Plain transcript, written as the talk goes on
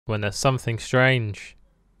When there's something strange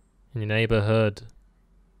in your neighbourhood,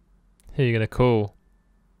 who are you gonna call?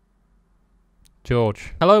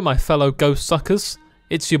 George. Hello, my fellow ghost suckers.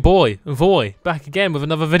 It's your boy, Voiy, back again with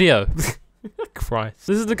another video. Christ.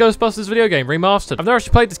 This is the Ghostbusters video game, remastered. I've never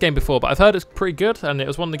actually played this game before, but I've heard it's pretty good, and it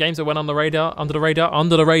was one of the games that went on the radar, under the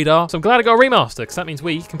radar. So I'm glad I got a remaster, because that means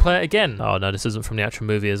we can play it again. Oh no, this isn't from the actual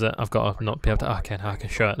movie, is it? I've got to not be able to, okay, I can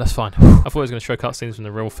show it, that's fine. I thought I was going to show cutscenes from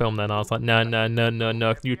the real film then, I was like, no,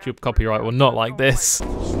 YouTube copyright will not like this.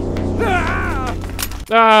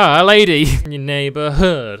 A lady in your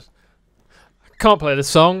neighbourhood. Can't play the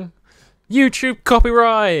song. YouTube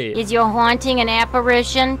copyright! Is your haunting an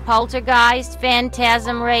apparition, poltergeist,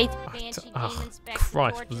 phantasm, wraith, oh,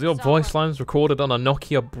 Christ. Was your voice lines recorded on a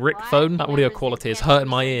Nokia brick phone? That audio quality is hurting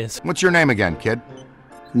my ears. What's your name again, kid?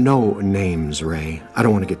 No names, Ray. I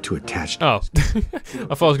don't want to get too attached. Oh. I thought I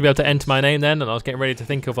was going to be able to enter my name then, and I was getting ready to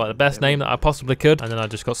think of like the best name that I possibly could, and then I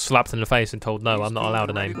just got slapped in the face and told no, I'm not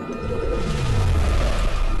allowed a name.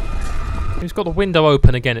 Who's got the window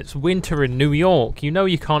open again? It's winter in New York. You know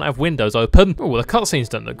you can't have windows open. Oh, well, the cutscenes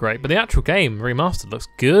don't look great, but the actual game, remastered, looks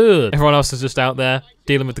good. Everyone else is just out there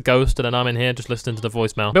dealing with the ghost, and then I'm in here just listening to the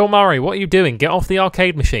voicemail. Bill Murray, what are you doing? Get off the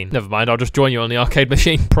arcade machine. Never mind, I'll just join you on the arcade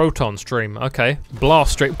machine. Proton stream, okay.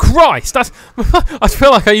 Blast stream. Christ, that's... I feel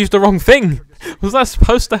like I used the wrong thing. Was that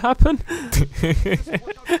supposed to happen?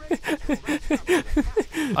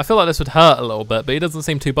 I feel like this would hurt a little bit, but he doesn't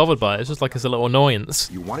seem too bothered by it. It's just like it's a little annoyance.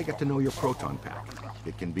 You want to get to know your proton pack.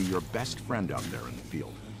 It can be your best friend out there in the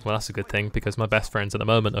field. Well, that's a good thing, because my best friends at the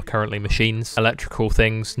moment are currently machines, electrical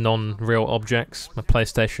things, non-real objects. My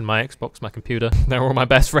PlayStation, my Xbox, my computer. They're all my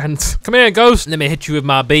best friends. Come here, ghost. Let me hit you with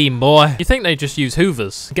my beam, boy. You think they just use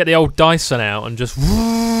hoovers? Get the old Dyson out and just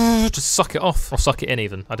suck it off. Or suck it in,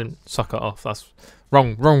 even. I didn't suck it off. That's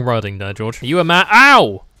wrong wording there, George. Are you a man?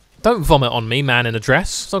 Ow! Don't vomit on me, man in a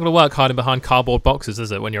dress. It's not going to work hiding behind cardboard boxes,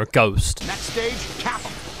 is it, when you're a ghost? Next stage, cap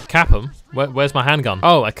 'em. Cap 'em? Where's my handgun?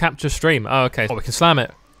 Oh, a capture stream. Oh, okay. Oh, we can slam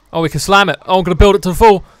it. Oh, we can slam it. Oh, I'm going to build it to the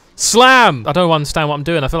full. Slam! I don't understand what I'm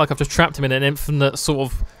doing. I feel like I've just trapped him in an infinite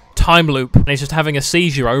sort of time loop, and he's just having a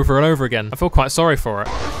seizure over and over again. I feel quite sorry for it.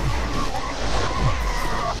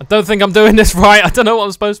 I don't think I'm doing this right. I don't know what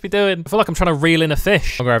I'm supposed to be doing. I feel like I'm trying to reel in a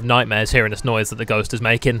fish. I'm gonna have nightmares hearing this noise that the ghost is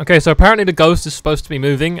making. Okay, so apparently the ghost is supposed to be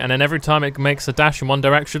moving, and then every time it makes a dash in one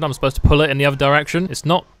direction, I'm supposed to pull it in the other direction. It's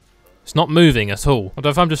not moving at all. I don't know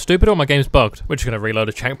if I'm just stupid or my game's bugged. We're just gonna reload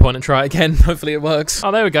a checkpoint and try it again. Hopefully it works.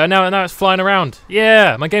 Oh, there we go. Now it's flying around.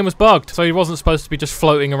 Yeah, my game was bugged. So he wasn't supposed to be just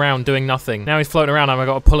floating around doing nothing. Now he's floating around and I've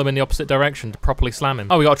got to pull him in the opposite direction to properly slam him.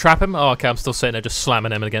 Oh, we got to trap him? Oh, okay, I'm still sitting there just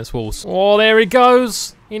slamming him against walls. Oh, there he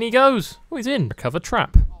goes. In he goes. Oh, he's in. Recover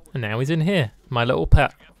trap. And now he's in here. My little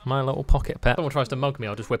pet. My little pocket pet. Someone tries to mug me,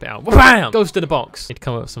 I'll just whip it out. Bam! Ghost in a box. Need to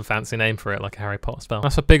come up with some fancy name for it, like a Harry Potter spell.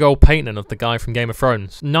 That's a big old painting of the guy from Game of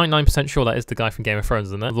Thrones. 99% sure that is the guy from Game of Thrones,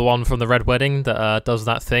 isn't it? The one from the Red Wedding that does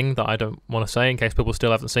that thing that I don't want to say in case people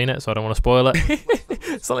still haven't seen it, so I don't want to spoil it.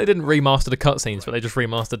 It's like they didn't remaster the cutscenes, but they just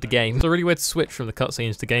remastered the game. It's a really weird switch from the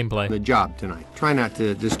cutscenes to gameplay. The job tonight. Try not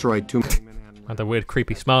to destroy too many men. I had a weird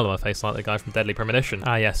creepy smile on my face like the guy from Deadly Premonition.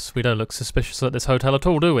 Ah yes, we don't look suspicious at this hotel at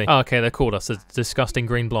all, do we? Oh, okay, they called us a disgusting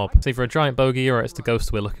green blob. It's either a giant bogey or it's the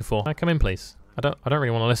ghost we're looking for. Come in, please. I don't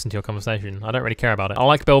really want to listen to your conversation. I don't really care about it. I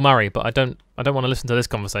like Bill Murray, but I don't want to listen to this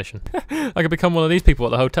conversation. I could become one of these people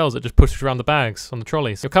at the hotels that just pushes around the bags on the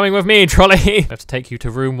trolleys. You're coming with me, trolley! I have to take you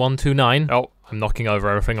to room 129. Oh, I'm knocking over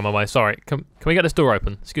everything on my way. Sorry. Can we get this door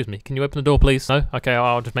open? Excuse me. Can you open the door, please? No? Okay,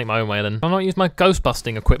 I'll just make my own way then. I'll not use my ghost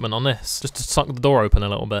busting equipment on this. Just to suck the door open a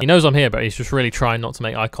little bit. He knows I'm here, but he's just really trying not to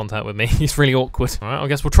make eye contact with me. He's really awkward. Alright, I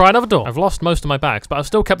guess we'll try another door. I've lost most of my bags, but I've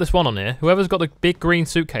still kept this one on here. Whoever's got the big green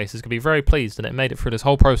suitcase is going to be very pleased that it made it through this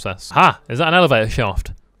whole process. Ha! Is that an elevator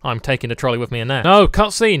shaft? I'm taking the trolley with me in there. No,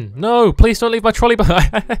 cutscene! No, please don't leave my trolley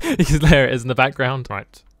behind. There it is in the background.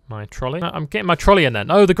 Right, my trolley. No, I'm getting my trolley in there.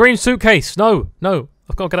 No, the green suitcase! No,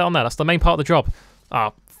 I've got to get it on there. That's the main part of the job.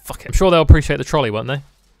 Ah, fuck it. I'm sure they'll appreciate the trolley, won't they?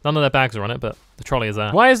 None of their bags are on it, but the trolley is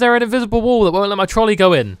there. Why is there an invisible wall that won't let my trolley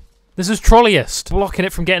go in? This is trolleyist. Blocking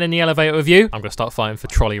it from getting in the elevator with you. I'm going to start fighting for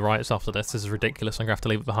trolley rights after this. This is ridiculous. I'm going to have to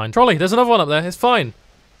leave it behind. Trolley, there's another one up there. It's fine.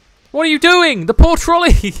 What are you doing? The poor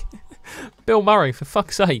trolley! Bill Murray, for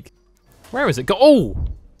fuck's sake. Where is it? Oh!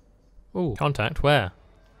 Oh, contact, where?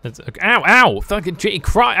 Ow! Fucking jitty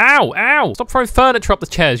cry! Ow! Stop throwing furniture up the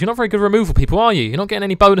chairs. You're not very good removal people, are you? You're not getting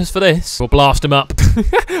any bonus for this. We'll blast him up.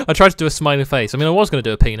 I tried to do a smiley face. I mean, I was going to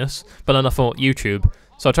do a penis, but then I thought YouTube.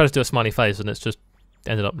 So I tried to do a smiley face, and it's just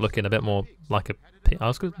ended up looking a bit more like a...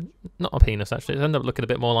 not a penis, actually. It ended up looking a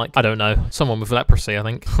bit more like, I don't know, someone with leprosy, I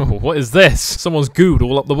think. Oh, what is this? Someone's gooed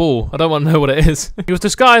all up the wall. I don't want to know what it is. He was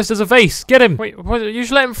disguised as a vase. Get him! Wait, you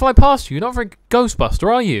should let him fly past you. You're not a very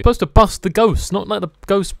Ghostbuster, are you? You're supposed to bust the ghost, not let the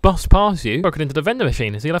ghost bust past you. Broken into the vendor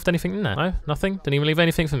machine. Has he left anything in there? No? Nothing? Didn't even leave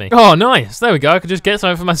anything for me. Oh, nice! There we go. I could just get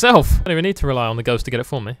something for myself. I don't even need to rely on the ghost to get it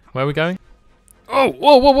for me. Where are we going? Oh,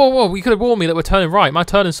 whoa, whoa, whoa, whoa. You could have warned me that we're turning right. My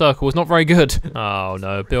turning circle was not very good. Oh,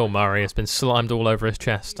 no. Bill Murray has been slimed all over his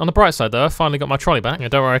chest. On the bright side, though, I finally got my trolley back. Yeah,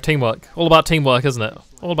 don't worry, teamwork. All about teamwork, isn't it?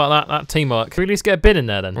 All about that teamwork. Can we at least get a bin in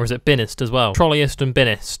there, then? Or is it binist as well? Trolleyist and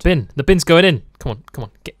binist. Bin. The bin's going in. Come on, come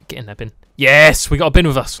on. Get in there, bin. Yes, we got a bin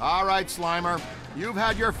with us. All right, Slimer. You've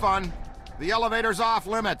had your fun. The elevator's off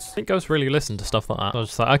limits. I think ghosts really listen to stuff like that. I was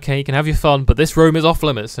just like, okay, you can have your fun, but this room is off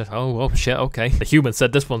limits. Oh, shit, okay. The human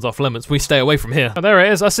said this one's off limits. We stay away from here. Oh, there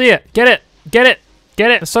it is. I see it. Get it. Get it. Get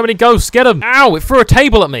it. There's so many ghosts. Get them. Ow, it threw a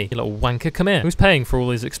table at me. You little wanker, come here. Who's paying for all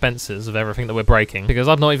these expenses of everything that we're breaking? Because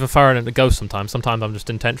I'm not even firing at the ghosts sometimes. Sometimes I'm just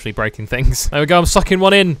intentionally breaking things. There we go. I'm sucking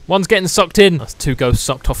one in. One's getting sucked in. That's 2 ghosts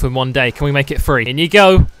sucked off in one day. Can we make it 3? In you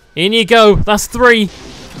go. In you go. That's 3.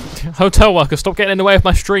 Hotel worker, stop getting in the way of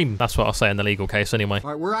my stream. That's what I'll say in the legal case anyway.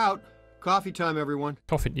 All right, we're out. Coffee time, everyone.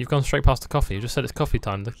 Coffee? You've gone straight past the coffee. You just said it's coffee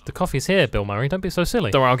time. The coffee's here, Bill Murray. Don't be so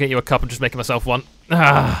silly. Don't worry, I'll get you a cup. I'm just making myself one.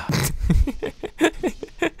 Ah.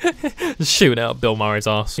 Just shooting out Bill Murray's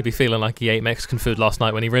ass. He'd be feeling like he ate Mexican food last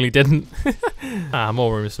night when he really didn't.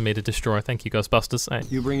 More rooms for me to destroy. Thank you, Ghostbusters. Hey.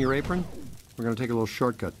 You bring your apron? We're going to take a little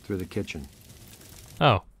shortcut through the kitchen.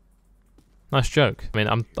 Oh. Nice joke. I mean,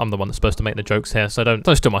 I'm the one that's supposed to make the jokes here, so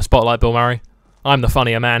don't steal my spotlight, Bill Murray. I'm the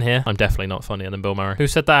funnier man here. I'm definitely not funnier than Bill Murray. Who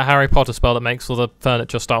said that Harry Potter spell that makes all the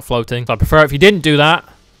furniture start floating? So I'd prefer if you didn't do that.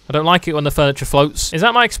 I don't like it when the furniture floats. Is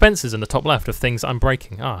that my expenses in the top left of things I'm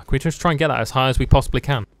breaking? Can we just try and get that as high as we possibly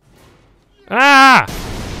can? Ah!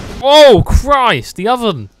 Whoa, Christ! The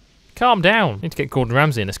oven! Calm down. Need to get Gordon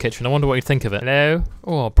Ramsay in this kitchen. I wonder what he'd think of it. Hello?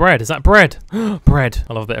 Oh, bread. Is that bread? Bread.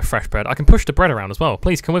 I love a bit of fresh bread. I can push the bread around as well.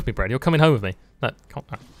 Please come with me, bread. You're coming home with me. No,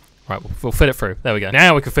 right, we'll fit it through. There we go.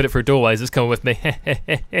 Now we can fit it through doorways. It's coming with me.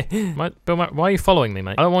 Bill, why are you following me,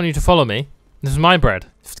 mate? I don't want you to follow me. This is my bread.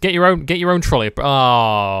 Get your own trolley.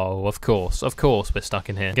 Oh, of course we're stuck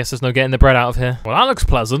in here. Guess there's no getting the bread out of here. Well, that looks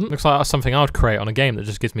pleasant. Looks like that's something I would create on a game that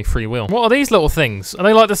just gives me free will. What are these little things? Are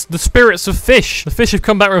they like the spirits of fish? The fish have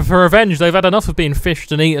come back for revenge. They've had enough of being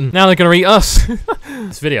fished and eaten. Now they're gonna eat us.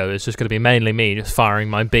 This video is just gonna be mainly me just firing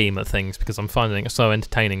my beam at things because I'm finding it so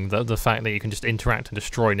entertaining, the fact that you can just interact and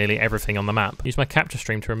destroy nearly everything on the map. Use my capture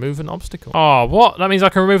stream to remove an obstacle. Oh, what? That means I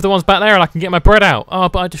can remove the ones back there and I can get my bread out. Oh,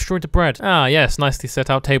 but I destroyed the bread. Ah, yes, nicely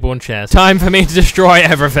set out table and chairs. Time for me to destroy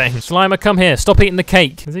everything. Slimer, come here. Stop eating the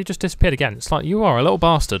cake. Has he just disappeared again? It's like, you are a little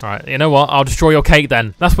bastard. All right, you know what? I'll destroy your cake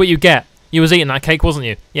then. That's what you get. You was eating that cake, wasn't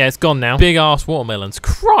you? Yeah, it's gone now. Big ass watermelons.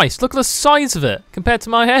 Christ, look at the size of it compared to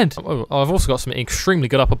my head. Oh, I've also got some extremely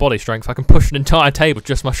good upper body strength. I can push an entire table with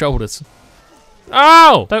just my shoulders.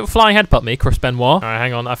 Oh! Don't flying headbutt me, Chris Benoit. Alright,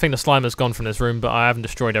 hang on. I think the Slimer's gone from this room, but I haven't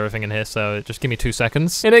destroyed everything in here, so just give me 2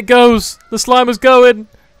 seconds. In it goes! The Slimer's going!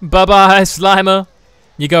 Bye-bye, Slimer.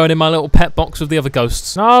 You're going in my little pet box with the other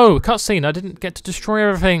ghosts. No, cutscene. I didn't get to destroy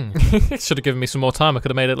everything. Should have given me some more time. I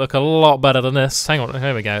could have made it look a lot better than this. Hang on.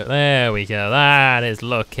 Here we go. There we go. That is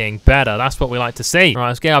looking better. That's what we like to see. All right,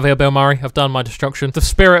 let's get out of here, Bill Murray. I've done my destruction. The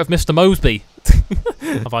spirit of Mr. Mosby.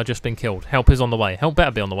 Have I just been killed? Help is on the way. Help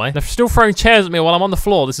better be on the way. They're still throwing chairs at me while I'm on the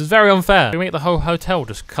floor. This is very unfair. Can we make the whole hotel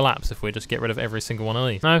just collapse if we just get rid of every single one of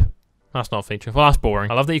these? No? That's not a feature. Well, that's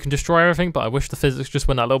boring. I love that you can destroy everything, but I wish the physics just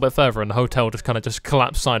went that little bit further and the hotel just kind of just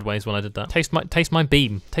collapsed sideways when I did that. Taste my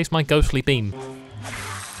beam. Taste my ghostly beam.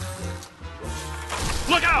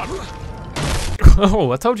 Look out!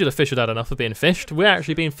 Oh, I told you the fish had had enough of being fished. We're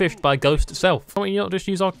actually being fished by Ghost itself. Why don't you not just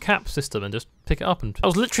use our cap system and just pick it up? And that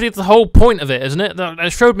was literally the whole point of it, isn't it?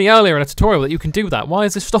 It showed me earlier in a tutorial that you can do that. Why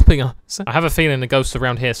is this stopping us? I have a feeling the ghost's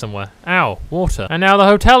around here somewhere. Ow, water. And now the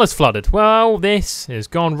hotel is flooded. Well, this has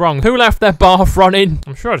gone wrong. Who left their bath running?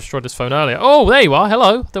 I'm sure I destroyed this phone earlier. Oh, there you are.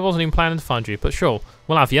 Hello. There wasn't even planning to find you, but sure.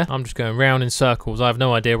 We'll have you. I'm just going round in circles. I have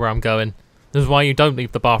no idea where I'm going. This is why you don't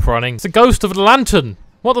leave the bath running. It's a ghost of a lantern.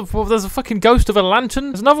 What the? There's a fucking ghost of a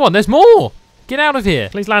lantern? There's another one. There's more. Get out of here.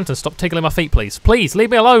 Please, lantern, stop tickling my feet, please. Please,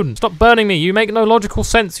 leave me alone. Stop burning me. You make no logical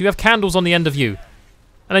sense. You have candles on the end of you.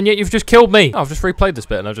 And then yet you've just killed me. Oh, I've just replayed this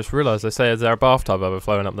bit and I just realised they say there's a bathtub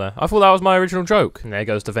overflowing up there. I thought that was my original joke. And there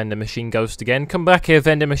goes the vending machine ghost again. Come back here,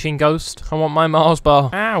 vending machine ghost. I want my Mars bar.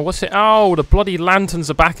 Ow, what's it? Oh, the bloody lanterns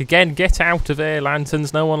are back again. Get out of here,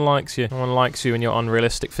 lanterns. No one likes you. No one likes you and your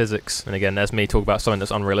unrealistic physics. And again, there's me talking about something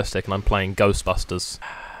that's unrealistic and I'm playing Ghostbusters.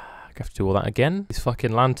 Have to do all that again? These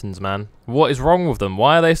fucking lanterns, man. What is wrong with them?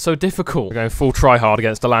 Why are they so difficult? We're going full try-hard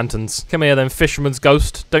against the lanterns. Come here then, fisherman's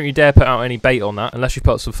ghost. Don't you dare put out any bait on that, unless you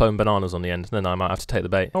put some foam bananas on the end. Then I might have to take the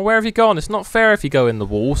bait. Oh, where have you gone? It's not fair if you go in the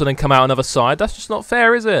walls and then come out another side. That's just not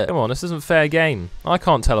fair, is it? Come on, this isn't fair game. I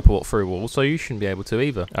can't teleport through walls, so you shouldn't be able to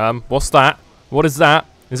either. What's that? What is that?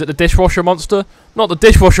 Is it the dishwasher monster? Not the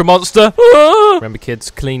dishwasher monster! Ah! Remember kids,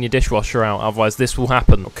 clean your dishwasher out, otherwise this will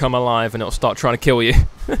happen. It'll come alive and it'll start trying to kill you.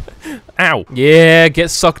 Ow! Yeah, get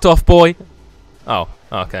sucked off, boy! Oh,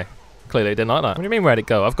 okay. Clearly it didn't like that. What do you mean, where'd it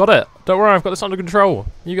go? I've got it! Don't worry, I've got this under control.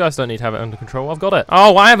 You guys don't need to have it under control, I've got it.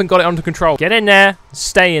 Oh, I haven't got it under control. Get in there!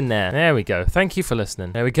 Stay in there. There we go. Thank you for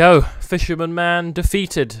listening. There we go. Fisherman man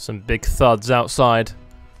defeated. Some big thuds outside.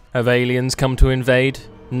 Have aliens come to invade?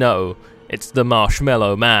 No. It's the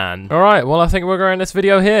Marshmallow Man. Alright, well I think we're going to end this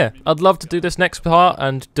video here. I'd love to do this next part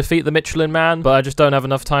and defeat the Michelin Man, but I just don't have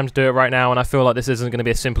enough time to do it right now, and I feel like this isn't going to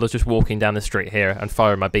be as simple as just walking down the street here and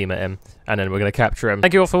firing my beam at him, and then we're going to capture him.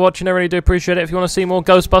 Thank you all for watching, I really do appreciate it. If you want to see more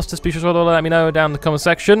Ghostbusters, be sure to let me know down in the comment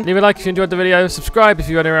section. Leave a like if you enjoyed the video, subscribe if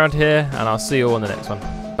you're around here, and I'll see you all in the next one.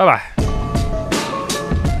 Bye-bye.